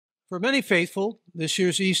For many faithful, this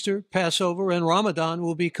year's Easter, Passover, and Ramadan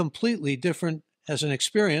will be completely different as an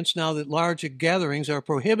experience now that large gatherings are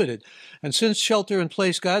prohibited. And since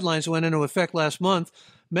shelter-in-place guidelines went into effect last month,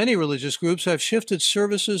 many religious groups have shifted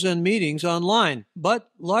services and meetings online. But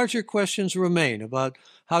larger questions remain about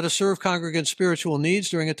how to serve congregant spiritual needs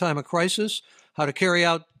during a time of crisis, how to carry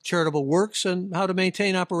out charitable works, and how to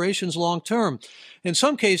maintain operations long-term. In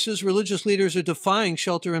some cases, religious leaders are defying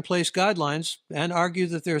shelter-in-place guidelines and argue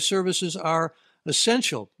that their services are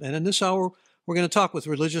essential. And in this hour, we're going to talk with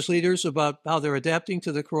religious leaders about how they're adapting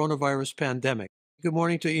to the coronavirus pandemic. Good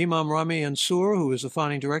morning to Imam Rami Nsour, who is the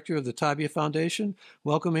founding director of the Tabya Foundation.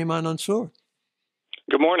 Welcome, Imam Nsour.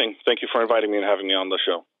 Good morning. Thank you for inviting me and having me on the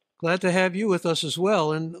show. Glad to have you with us as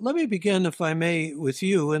well. And let me begin, if I may, with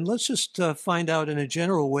you. And let's just find out in a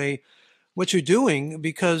general way what you're doing,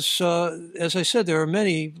 because, as I said, there are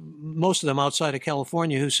many, most of them outside of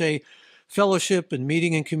California, who say fellowship and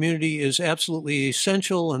meeting in community is absolutely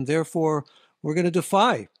essential, and therefore we're going to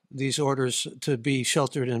defy these orders to be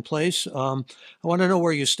sheltered in place. I want to know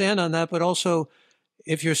where you stand on that, but also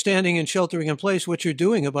if you're standing and sheltering in place, what you're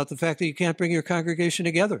doing about the fact that you can't bring your congregation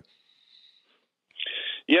together.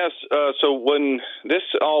 Yes. So when this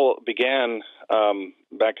all began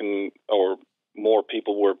back in, or more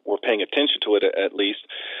people were paying attention to it at least,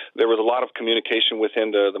 there was a lot of communication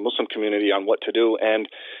within the Muslim community on what to do. And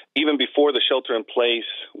even before the shelter in place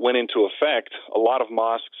went into effect, a lot of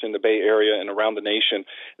mosques in the Bay Area and around the nation,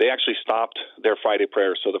 they actually stopped their Friday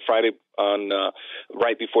prayers. So the Friday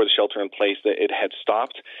right before the shelter in place, it had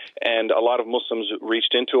stopped. And a lot of Muslims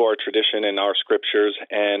reached into our tradition and our scriptures,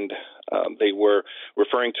 and they were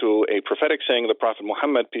referring to a prophetic saying of the Prophet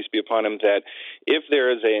Muhammad, peace be upon him, that if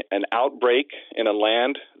there is an outbreak in a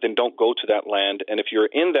land, then don't go to that land. And if you're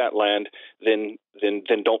in that land, then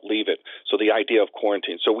don't leave it. So the idea of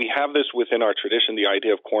quarantine. So we have this within our tradition, the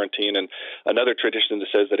idea of quarantine, and another tradition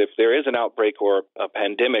that says that if there is an outbreak or a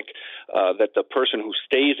pandemic, that the person who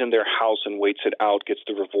stays in their house and waits it out gets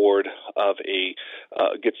the reward of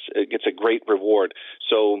gets a great reward.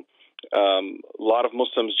 So a lot of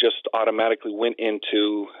Muslims just automatically went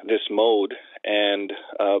into this mode and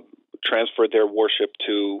transferred their worship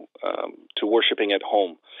to worshiping at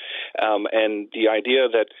home, and the idea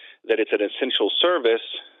that it's an essential service.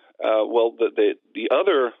 Well, the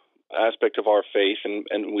other aspect of our faith,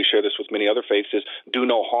 and we share this with many other faiths, is do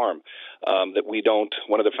no harm. That we don't.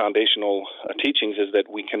 One of the foundational teachings is that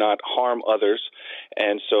we cannot harm others,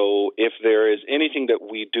 and so if there is anything that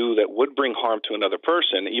we do that would bring harm to another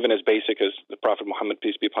person, even as basic as the Prophet Muhammad,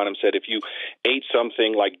 peace be upon him, said, if you ate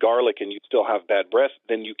something like garlic and you still have bad breath,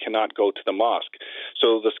 then you cannot go to the mosque.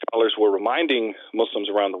 So the scholars were reminding Muslims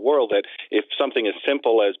around the world that if something as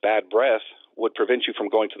simple as bad breath would prevent you from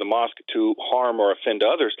going to the mosque to harm or offend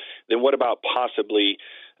others, then what about possibly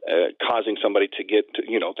causing somebody to get,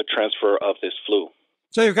 the transfer of this flu?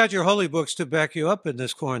 So you've got your holy books to back you up in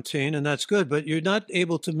this quarantine, and that's good, but you're not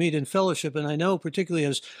able to meet in fellowship. And I know, particularly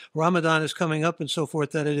as Ramadan is coming up and so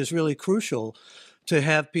forth, that it is really crucial to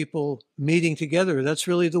have people meeting together. That's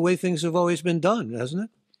really the way things have always been done, hasn't it?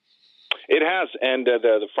 It has, and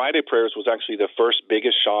the Friday prayers was actually the first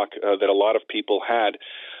biggest shock that a lot of people had,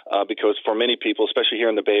 because for many people, especially here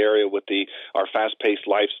in the Bay Area with our fast-paced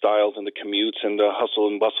lifestyles and the commutes and the hustle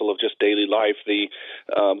and bustle of just daily life, the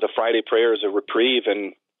Friday prayer is a reprieve,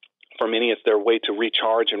 and for many, it's their way to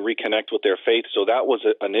recharge and reconnect with their faith. So that was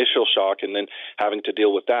an initial shock, and then having to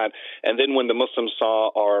deal with that. And then when the Muslims saw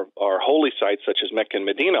our holy sites, such as Mecca and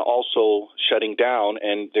Medina, also shutting down,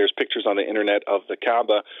 and there's pictures on the internet of the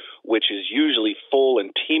Kaaba, which is usually full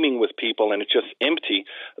and teeming with people, and it's just empty,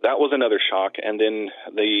 that was another shock. And then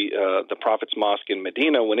the Prophet's Mosque in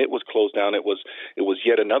Medina, when it was closed down, it was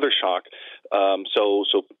yet another shock. So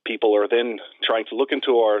people are then trying to look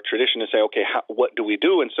into our tradition and say, okay, what do we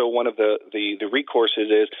do? And so one of the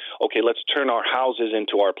recourses is, okay, let's turn our houses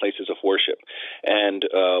into our places of worship. And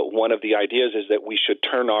one of the ideas is that we should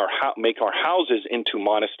make our houses into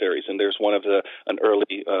monasteries. And there's an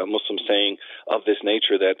early Muslim saying of this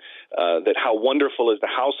nature that how wonderful is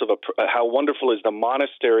how wonderful is the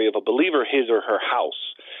monastery of a believer, his or her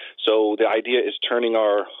house. So the idea is turning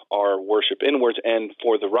our worship inwards. And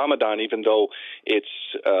for the Ramadan, even though it's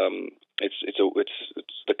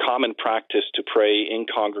the common practice to pray in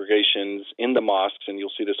congregations in the mosques, and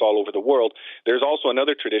you'll see this all over the world, there's also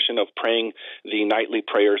another tradition of praying the nightly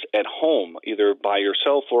prayers at home, either by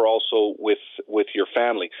yourself or also with your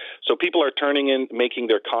family. So people are turning in, making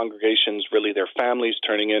their congregations really their families,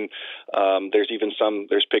 turning in.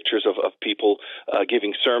 There's pictures of people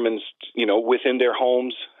giving sermons, within their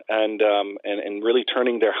homes and really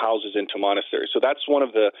turning their houses into monasteries. So that's one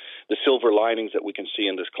of the silver linings that we can see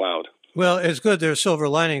in this cloud. Well, it's good there's silver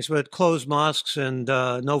linings, but closed mosques and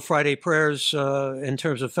no Friday prayers in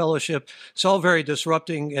terms of fellowship, it's all very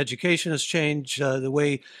disrupting. Education has changed. The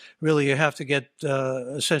way really you have to get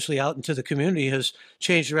essentially out into the community has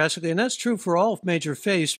changed drastically, and that's true for all major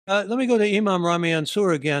faiths. Let me go to Imam Rami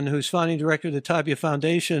Nsour again, who's founding director of the Tabya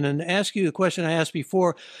Foundation, and ask you the question I asked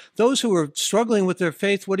before. Those who are struggling with their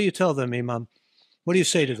faith, what do you tell them, Imam? What do you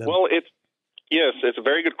say to them? Well, yes, it's a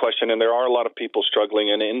very good question, and there are a lot of people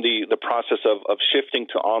struggling. And in the process of shifting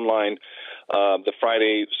to online, the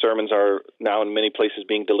Friday sermons are now in many places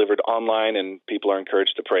being delivered online, and people are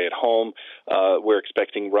encouraged to pray at home. We're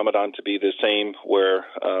expecting Ramadan to be the same, where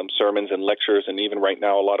sermons and lectures, and even right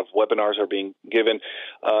now, a lot of webinars are being given.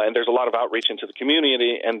 And there's a lot of outreach into the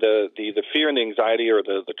community, and the fear and the anxiety or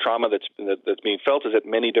the trauma that's being felt is at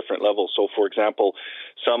many different levels. So, for example,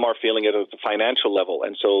 some are feeling it at the financial level,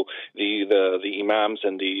 and so the imams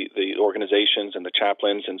and the organizations and the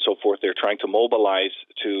chaplains and so forth, they're trying to mobilize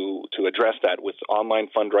to address that with online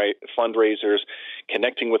fundraisers,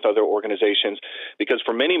 connecting with other organizations, because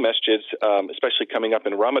for many masjids, especially coming up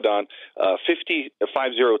in Ramadan, 50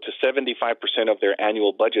 to 75% of their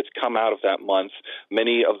annual budgets come out of that month.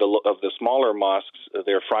 Many of the smaller mosques,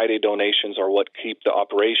 their Friday donations are what keep the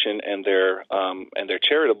operation and their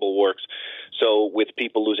charitable works. So with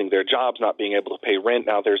people losing their jobs, not being able to pay rent,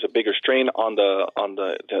 now there's a bigger strain on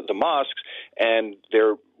the mosques, and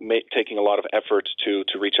they're taking a lot of efforts to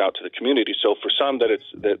reach out to the community. So for some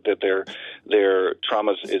that their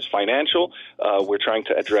trauma is financial, we're trying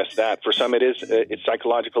to address that. For some it's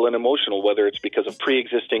psychological and emotional, whether it's because of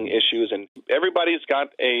pre-existing issues, and everybody's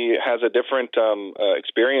has a different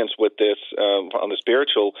experience with this on the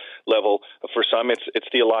spiritual level. For some it's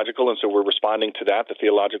theological, and so we're responding to that. The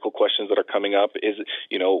theological questions that are coming up is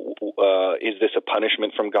this a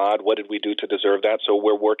punishment from God? What did we do to deserve that? So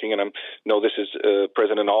we're working, and I know this is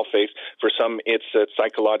present in all faiths. For some, it's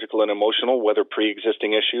psychological and emotional, whether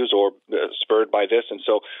pre-existing issues or spurred by this. And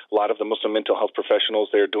so a lot of the Muslim mental health professionals,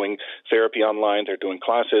 they're doing therapy online, they're doing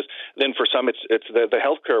classes. Then for some, it's the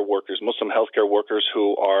healthcare workers, Muslim healthcare workers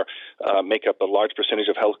who are make up a large percentage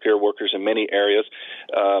of healthcare workers in many areas.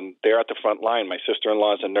 They're at the front line. My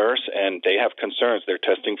sister-in-law is a nurse, and they have concerns. They're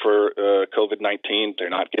testing for COVID-19. They're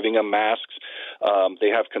not giving them masks. They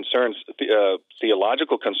have concerns,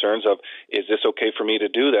 theological concerns of, is this okay for me to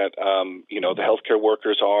do that? The healthcare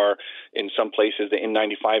workers are, in some places, the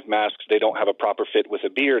N95 masks, they don't have a proper fit with a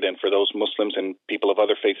beard. And for those Muslims and people of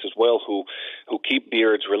other faiths as well who keep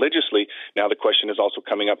beards religiously, now the question is also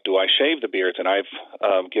coming up, do I shave the beards? And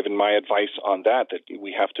I've given my advice on that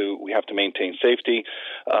we have to maintain safety.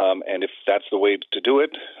 And if that's the way to do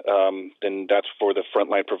it, then that's for the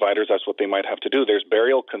frontline providers. That's what they might have to do. There's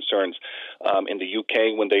burial concerns. In the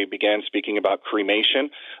UK, when they began speaking about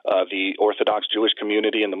cremation, the Orthodox Jewish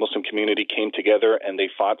community and the Muslim community came together, and they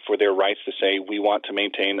fought for their rights to say, we want to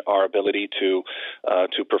maintain our ability to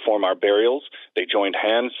perform our burials. They joined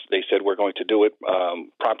hands. They said, we're going to do it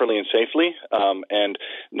properly and safely. And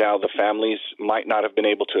now the families might not have been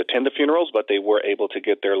able to attend the funerals, but they were able to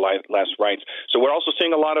get their last rites. So we're also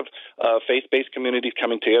seeing a lot of faith-based communities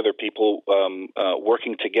coming together, people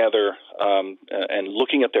working together and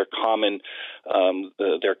looking at their common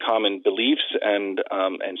beliefs and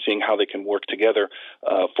seeing how they can work together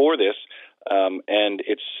for this. And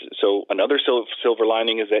it's so another silver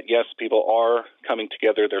lining is that, yes, people are coming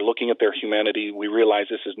together. They're looking at their humanity. We realize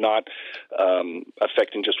this is not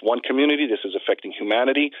affecting just one community. This is affecting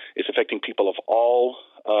humanity. It's affecting people of all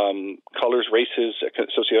colors, races,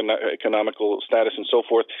 socioeconomical status, and so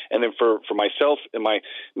forth. And then for myself, in my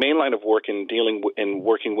main line of work in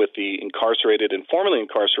working with the incarcerated and formerly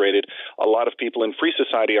incarcerated, a lot of people in free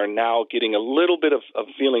society are now getting a little bit of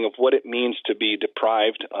feeling of what it means to be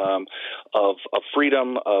deprived of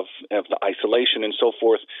freedom, of the isolation, and so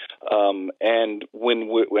forth. And when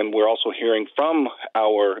we're also hearing from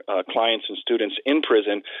our clients and students in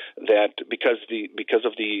prison that because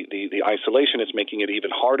of the isolation, it's making it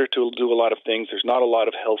even harder to do a lot of things. There's not a lot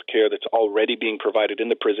of health care that's already being provided in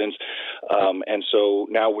the prisons. And so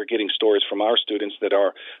now we're getting stories from our students that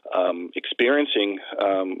are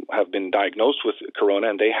have been diagnosed with corona,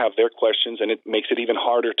 and they have their questions, and it makes it even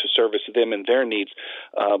harder to service them and their needs.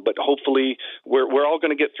 But hopefully basically we're all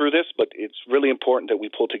going to get through this, but it's really important that we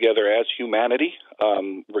pull together as humanity,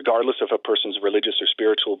 regardless of a person's religious or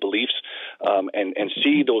spiritual beliefs, and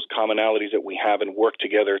see those commonalities that we have and work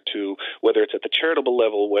together to, whether it's at the charitable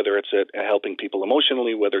level, whether it's at helping people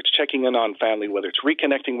emotionally, whether it's checking in on family, whether it's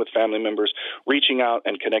reconnecting with family members, reaching out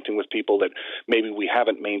and connecting with people that maybe we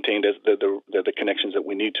haven't maintained as the connections that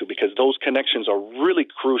we need to, because those connections are really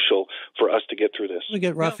crucial for us to get through this. We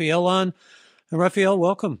get Raphael on. And Raphael,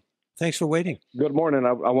 welcome. Thanks for waiting. Good morning.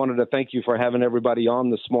 I wanted to thank you for having everybody on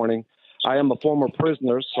this morning. I am a former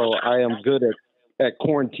prisoner, so I am good at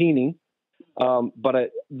quarantining.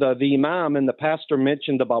 But the imam and the pastor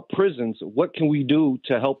mentioned about prisons. What can we do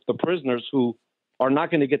to help the prisoners who are not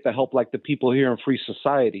going to get the help like the people here in free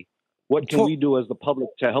society? What can we do as the public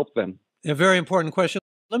to help them? A very important question.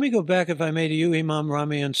 Let me go back, if I may, to you, Imam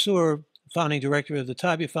Rami Nsour, founding director of the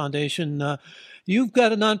Tabya Foundation. You've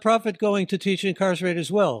got a nonprofit going to teach incarcerated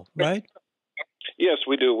as well, right? Yes,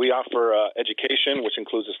 we do. We offer education, which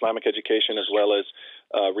includes Islamic education, as well as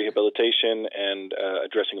rehabilitation and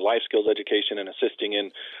addressing life skills education and assisting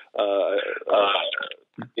in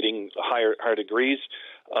getting higher degrees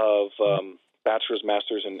of bachelor's,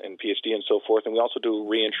 master's, and PhD, and so forth. And we also do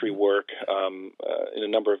reentry work in a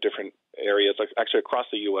number of different areas, actually across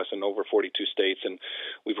the U.S. in over 42 states, and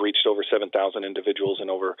we've reached over 7,000 individuals in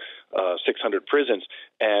over 600 prisons.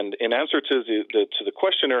 And in answer to the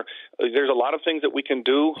questioner, there's a lot of things that we can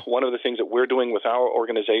do. One of the things that we're doing with our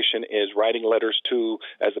organization is writing letters to,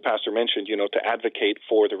 as the pastor mentioned, to advocate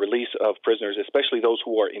for the release of prisoners, especially those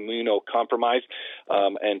who are immunocompromised.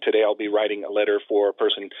 And today I'll be writing a letter for a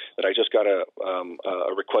person that I just got a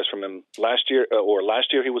request from him last year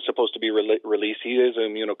he was supposed to be released. He is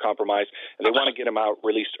immunocompromised, and they want to get him out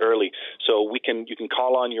released early. So you can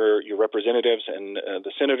call on your representatives and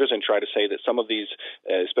the senators and try to say that some of these,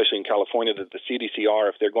 especially in California, that the CDCR,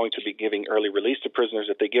 if they're going to be giving early release to prisoners,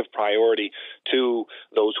 that they give priority to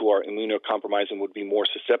those who are immunocompromised and would be more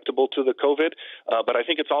susceptible to the COVID. But I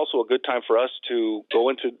think it's also a good time for us to go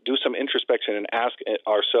into do some introspection and ask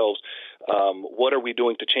ourselves, what are we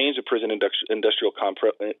doing to change the prison industrial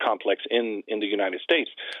complex in the United States?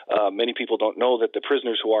 Many people don't know that the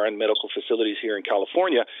prisoners who are in medical facilities here in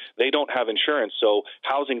California, they don't have insurance, so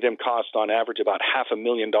housing them costs on average about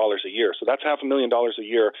 $500,000 a year. So that's $500,000 a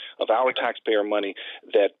year of our taxpayer money.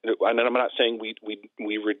 That, and I'm not saying we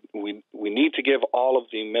need to give all of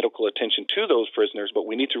the medical attention to those prisoners, but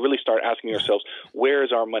we need to really start asking ourselves, where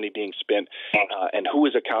is our money being spent, and who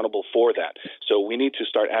is accountable for that? So we need to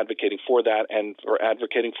start advocating for that, and for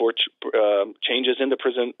advocating for changes in the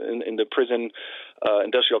prison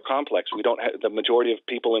industrial complex. We don't have, the majority of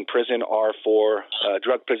people in prison are for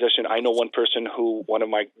drug possession. I know one of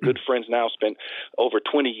my good friends now, spent over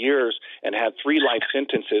 20 years and had 3 life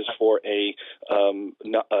sentences for a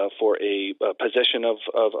possession of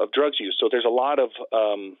drugs use. So there's a lot of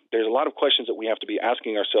questions that we have to be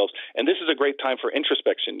asking ourselves, and this is a great time for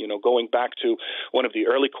introspection. Going back to one of the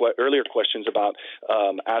earlier questions about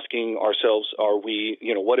asking ourselves, are we,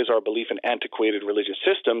 what is our belief in antiquated religious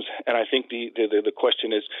systems? And I think the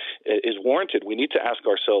question is warranted. We need to ask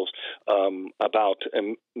ourselves about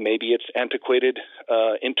maybe it's antiquated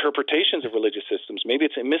interpretations of religious systems. Maybe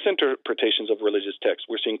it's misinterpretations of religious texts.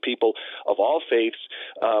 We're seeing people of all faiths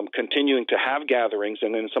continuing to have gatherings,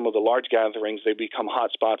 and in some of the large gatherings, they become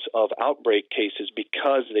hotspots of outbreak cases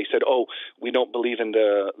because they said, "Oh, we don't believe in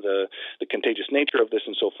the contagious nature of this,"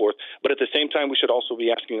 and so forth. But at the same time, we should also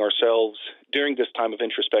be asking ourselves during this time of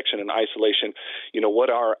introspection and isolation, what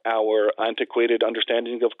are our antiquated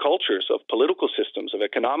understandings of cultures, of political systems, of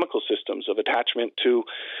economical systems, of attachment to,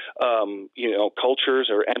 cultures,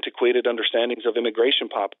 or antiquated understandings of immigration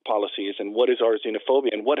policies, and what is our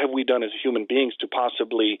xenophobia, and what have we done as human beings to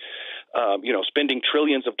possibly, spending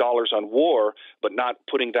trillions of dollars on war, but not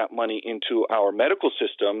putting that money into our medical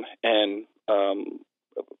system and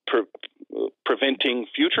preventing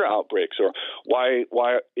future outbreaks? Or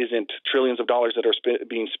why isn't trillions of dollars that are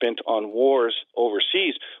being spent on wars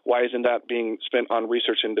overseas, why isn't that being spent on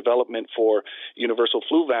research and development for universal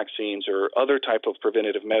flu vaccines or other type of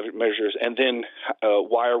preventative measures? And then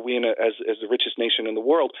why are we, as the richest nation in the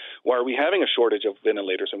world, why are we having a shortage of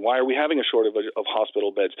ventilators, and why are we having a shortage of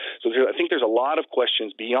hospital beds? So I think there's a lot of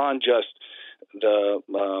questions beyond just the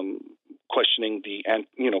questioning the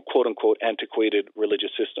quote-unquote antiquated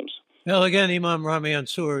religious systems. Well, again, Imam Rami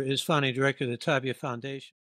Nsour is founding director of the Tabya Foundation.